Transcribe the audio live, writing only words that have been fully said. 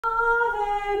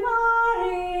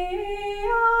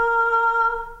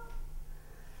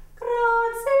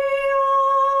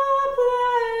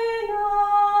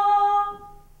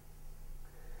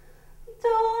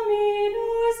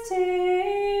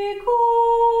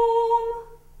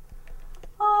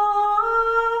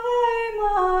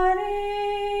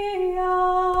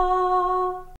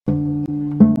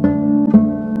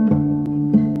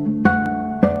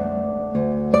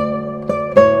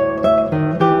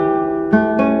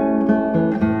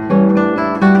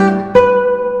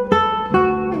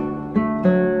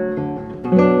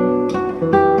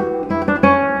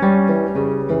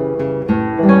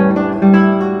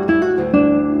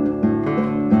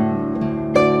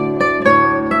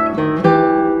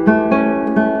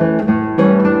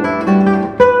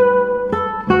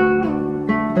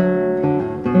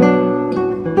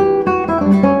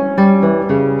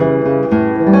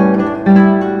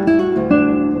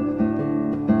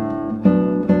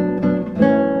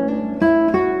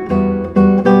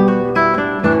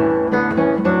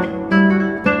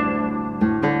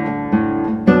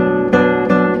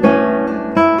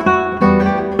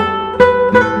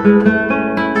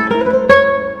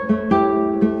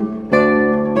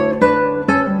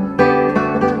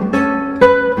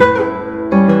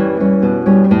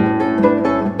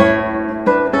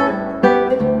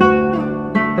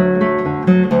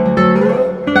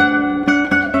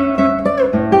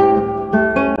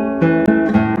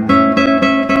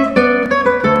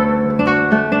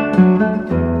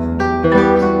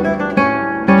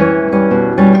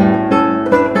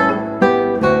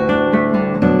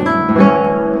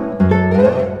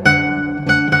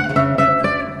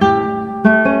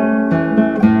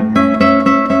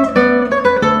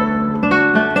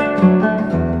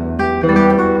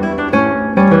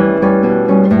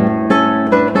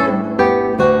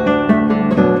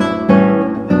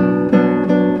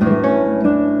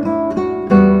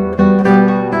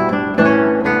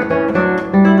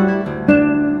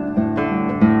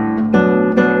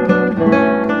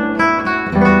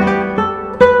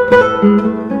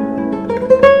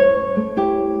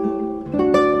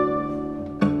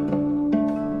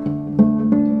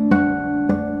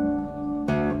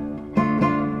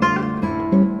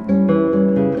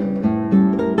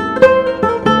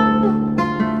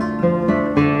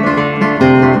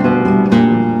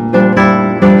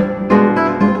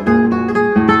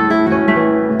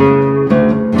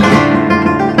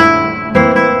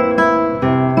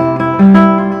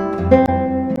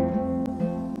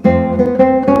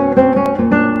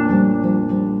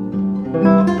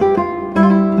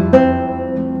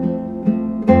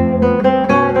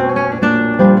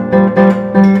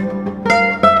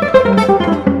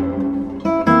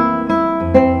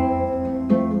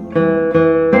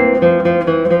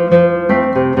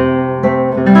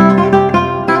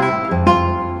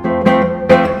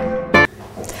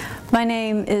My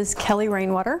name is Kelly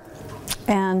Rainwater,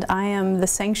 and I am the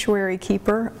sanctuary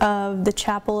keeper of the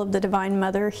Chapel of the Divine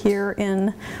Mother here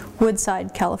in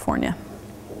Woodside, California.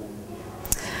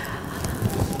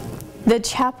 The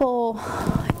chapel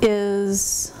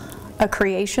is a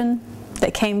creation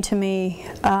that came to me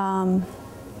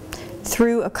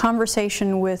through a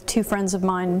conversation with two friends of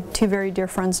mine, two very dear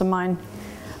friends of mine,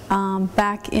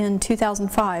 back in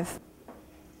 2005.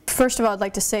 First of all, I'd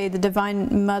like to say the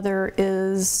Divine Mother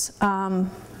is,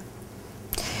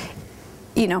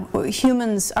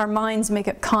 humans, our minds make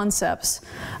up concepts.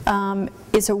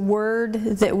 It's a word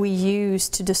that we use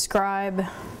to describe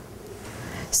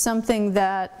something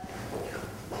that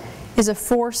is a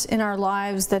force in our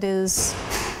lives that is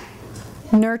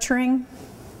nurturing,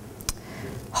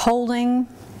 holding,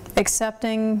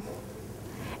 accepting,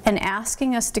 and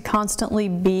asking us to constantly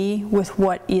be with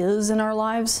what is in our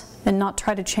lives and not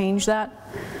try to change that,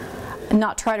 and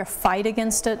not try to fight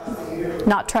against it,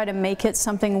 not try to make it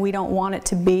something we don't want it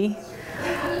to be.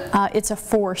 It's a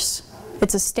force.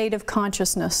 It's a state of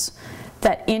consciousness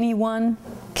that anyone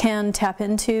can tap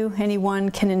into, anyone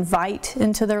can invite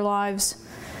into their lives.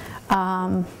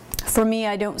 For me,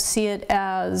 I don't see it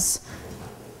as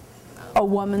a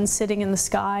woman sitting in the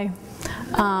sky,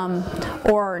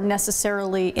 or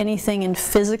necessarily anything in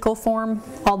physical form,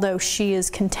 although she is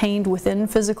contained within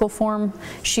physical form.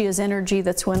 She is energy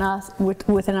that's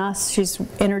within us. She's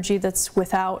energy that's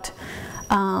without.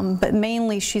 But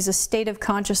mainly she's a state of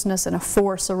consciousness and a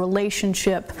force, a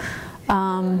relationship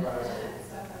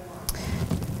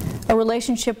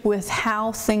with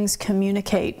how things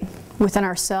communicate within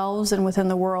ourselves and within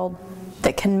the world,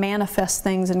 that can manifest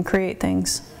things and create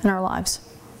things in our lives.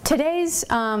 Today's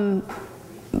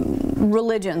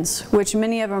religions, which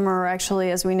many of them are actually,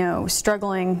 as we know,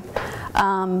 struggling,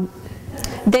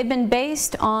 they've been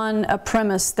based on a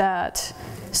premise that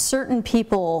certain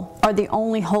people are the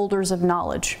only holders of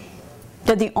knowledge.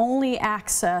 They're the only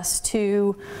access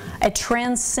to a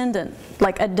transcendent,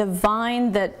 like a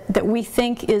divine that we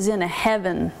think is in a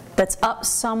heaven that's up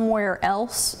somewhere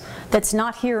else, that's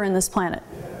not here in this planet.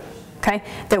 Okay?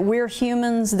 That we're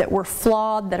humans, that we're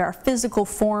flawed, that our physical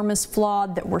form is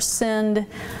flawed, that we're sinned.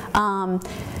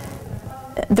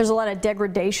 There's a lot of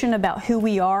degradation about who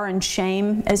we are and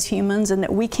shame as humans, and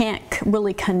that we can't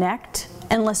really connect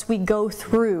unless we go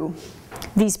through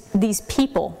these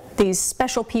people, these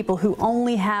special people who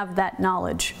only have that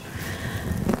knowledge.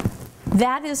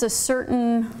 That is a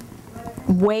certain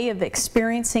way of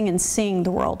experiencing and seeing the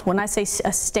world. When I say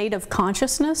a state of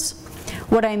consciousness,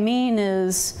 what I mean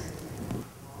is,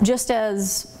 just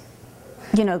as,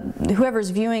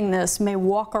 whoever's viewing this may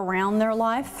walk around their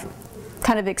life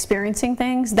kind of experiencing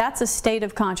things, that's a state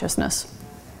of consciousness.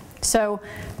 So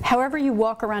however you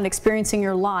walk around experiencing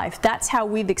your life, that's how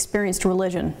we've experienced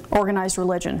religion, organized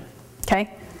religion.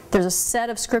 Okay? There's a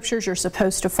set of scriptures you're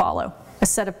supposed to follow, a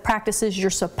set of practices you're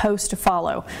supposed to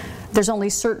follow. There's only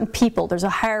certain people, there's a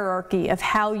hierarchy of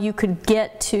how you could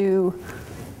get to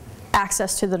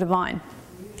access to the divine.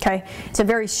 Okay? It's a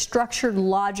very structured,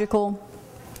 logical,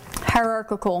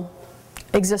 hierarchical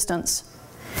existence.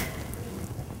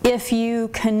 If you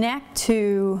connect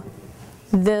to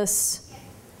this,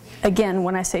 again,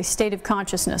 when I say state of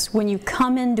consciousness, when you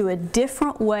come into a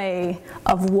different way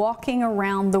of walking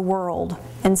around the world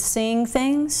and seeing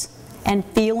things and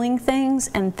feeling things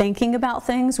and thinking about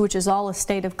things, which is all a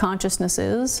state of consciousness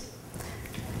is,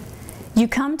 you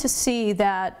come to see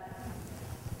that.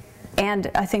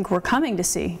 And I think we're coming to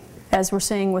see, as we're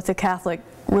seeing with the Catholic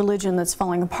religion that's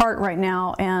falling apart right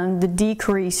now and the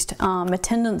decreased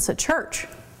attendance at church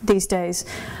these days,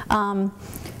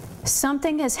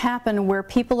 something has happened where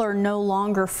people are no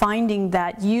longer finding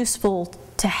that useful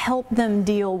to help them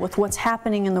deal with what's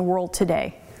happening in the world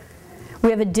today. We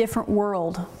have a different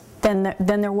world than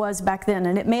there was back then,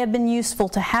 and it may have been useful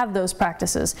to have those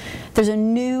practices. There's a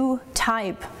new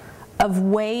type of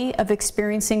way of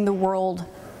experiencing the world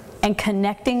and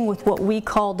connecting with what we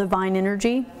call divine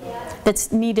energy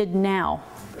that's needed now.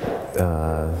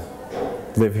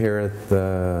 Live here at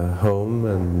the home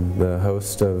and the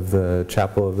host of the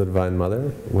Chapel of the Divine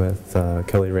Mother with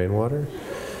Kelly Rainwater.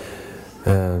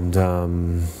 And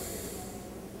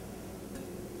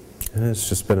it's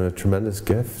just been a tremendous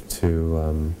gift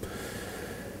to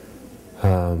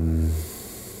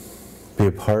be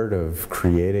a part of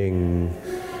creating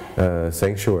a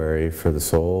sanctuary for the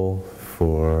soul,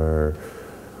 for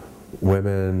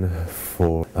women,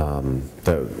 for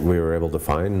that we were able to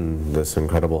find this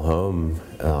incredible home,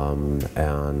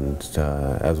 and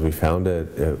as we found it,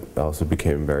 it also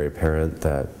became very apparent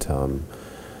that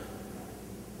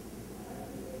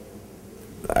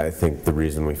I think the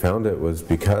reason we found it was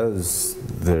because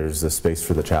there's a space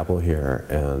for the chapel here,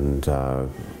 and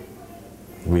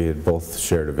we had both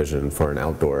shared a vision for an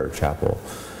outdoor chapel,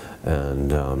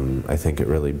 and I think it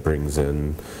really brings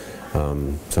in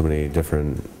so many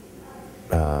different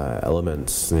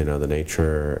elements, you know, the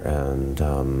nature and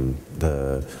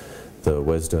the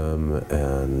wisdom,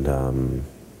 and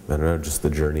I don't know, just the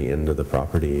journey into the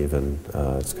property even.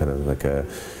 It's kind of like a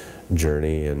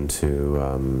journey into,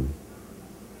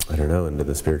 I don't know, into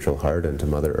the spiritual heart, into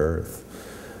Mother Earth.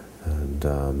 And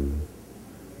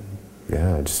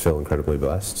yeah, I just feel incredibly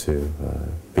blessed to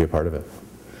be a part of it.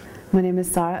 My name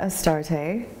is Sara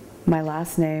Astarte. My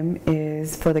last name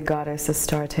is for the goddess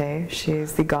Astarte. She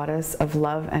is the goddess of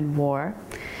love and war.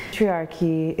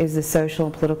 Patriarchy is the social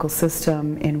and political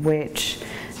system in which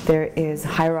there is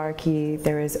hierarchy,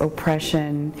 there is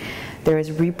oppression, there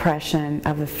is repression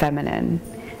of the feminine,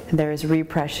 and there is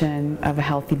repression of a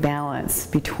healthy balance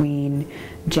between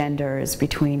genders,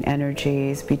 between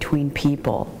energies, between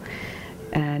people.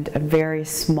 And a very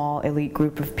small elite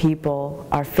group of people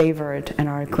are favored and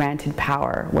are granted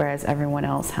power, whereas everyone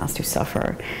else has to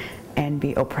suffer and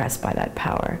be oppressed by that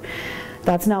power.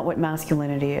 That's not what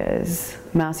masculinity is.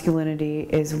 Masculinity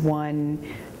is one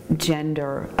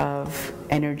gender of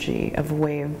energy, of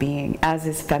way of being, as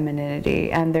is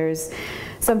femininity. And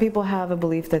some people have a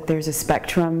belief that there's a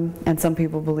spectrum, and some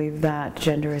people believe that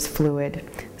gender is fluid.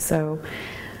 So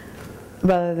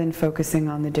rather than focusing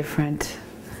on the different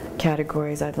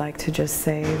categories, I'd like to just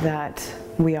say that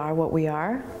we are what we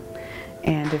are,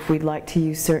 and if we'd like to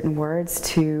use certain words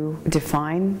to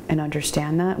define and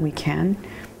understand that, we can.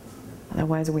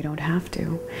 Otherwise, we don't have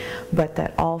to. But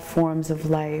that all forms of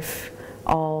life,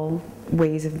 all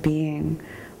ways of being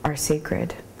are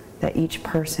sacred, that each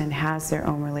person has their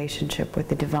own relationship with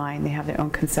the divine, they have their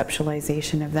own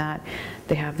conceptualization of that,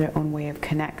 they have their own way of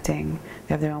connecting,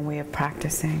 they have their own way of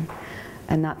practicing,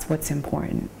 and that's what's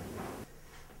important.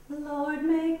 Lord,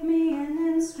 make me an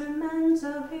instrument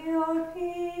of your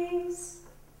peace.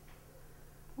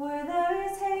 Where there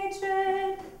is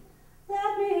hatred,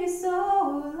 let me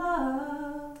sow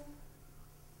love.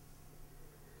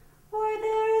 Where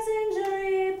there is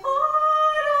injury,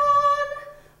 pardon.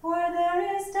 Where there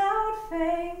is doubt,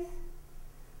 faith.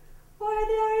 Where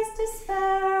there is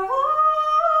despair,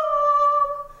 hope.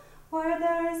 Where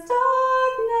there is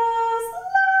darkness,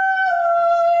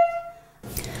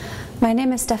 light. My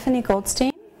name is Stephanie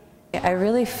Goldstein. I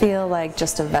really feel like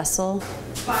just a vessel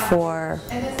for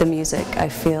the music. I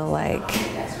feel like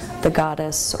the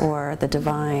goddess or the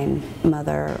divine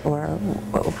mother, or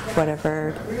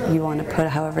whatever you want to put,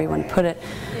 however you want to put it,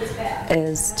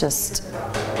 is just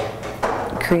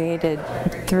created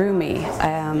through me.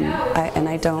 And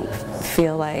I don't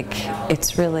feel like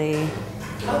it's really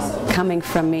coming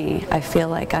from me. I feel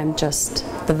like I'm just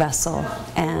the vessel,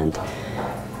 and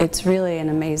it's really an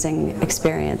amazing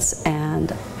experience,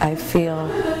 and I feel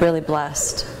really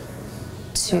blessed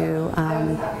to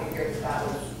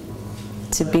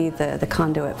be the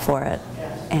conduit for it,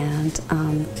 and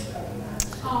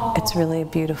it's really a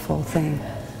beautiful thing.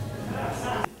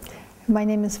 My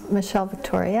name is Michelle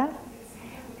Victoria,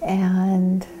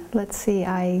 and let's see,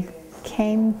 I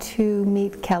came to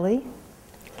meet Kelly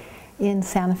in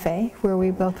Santa Fe, where we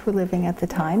both were living at the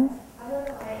time,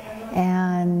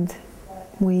 and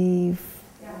we've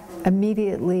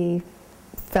immediately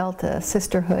felt a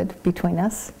sisterhood between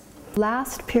us.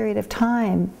 Last period of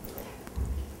time,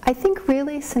 I think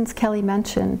really since Kelly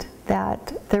mentioned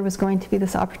that there was going to be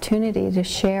this opportunity to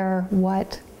share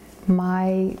what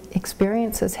my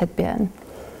experiences had been,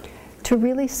 to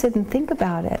really sit and think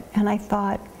about it. And I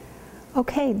thought,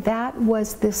 okay, that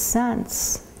was this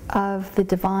sense of the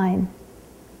divine.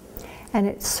 And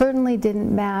it certainly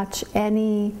didn't match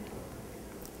any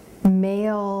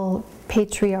male,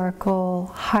 patriarchal,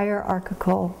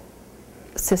 hierarchical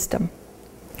system.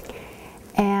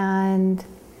 And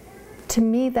to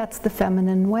me, that's the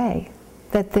feminine way,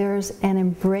 that there's an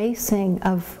embracing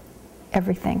of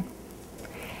everything.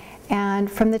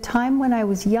 And from the time when I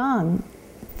was young,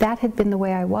 that had been the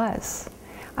way I was.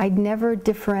 I'd never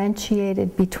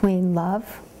differentiated between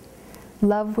love.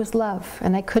 Love was love,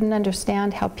 and I couldn't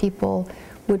understand how people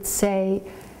would say,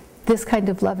 this kind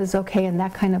of love is okay and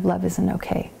that kind of love isn't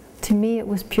okay. To me, it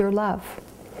was pure love.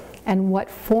 And what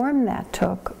form that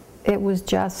took, it was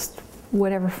just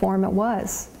whatever form it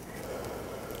was.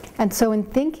 And so in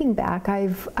thinking back,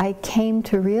 I came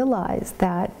to realize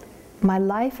that my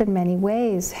life in many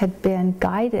ways had been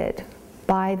guided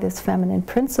by this feminine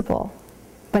principle,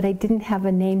 but I didn't have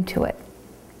a name to it.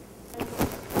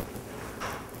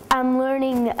 I'm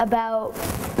learning about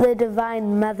the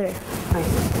Divine Mother.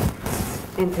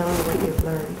 And tell me what you've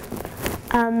learned.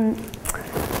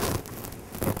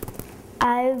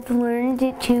 I've learned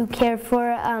to care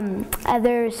for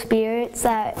other spirits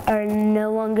that are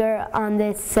no longer on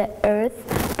this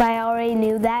earth, but I already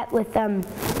knew that with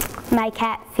my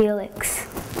cat Felix.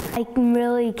 I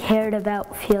really cared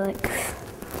about Felix.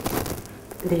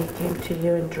 Did he came to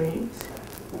you in dreams?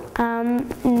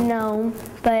 No,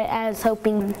 but I was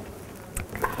hoping.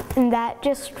 And that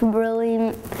just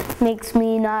really makes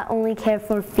me not only care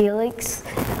for Felix,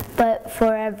 but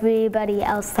for everybody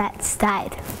else that's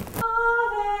died.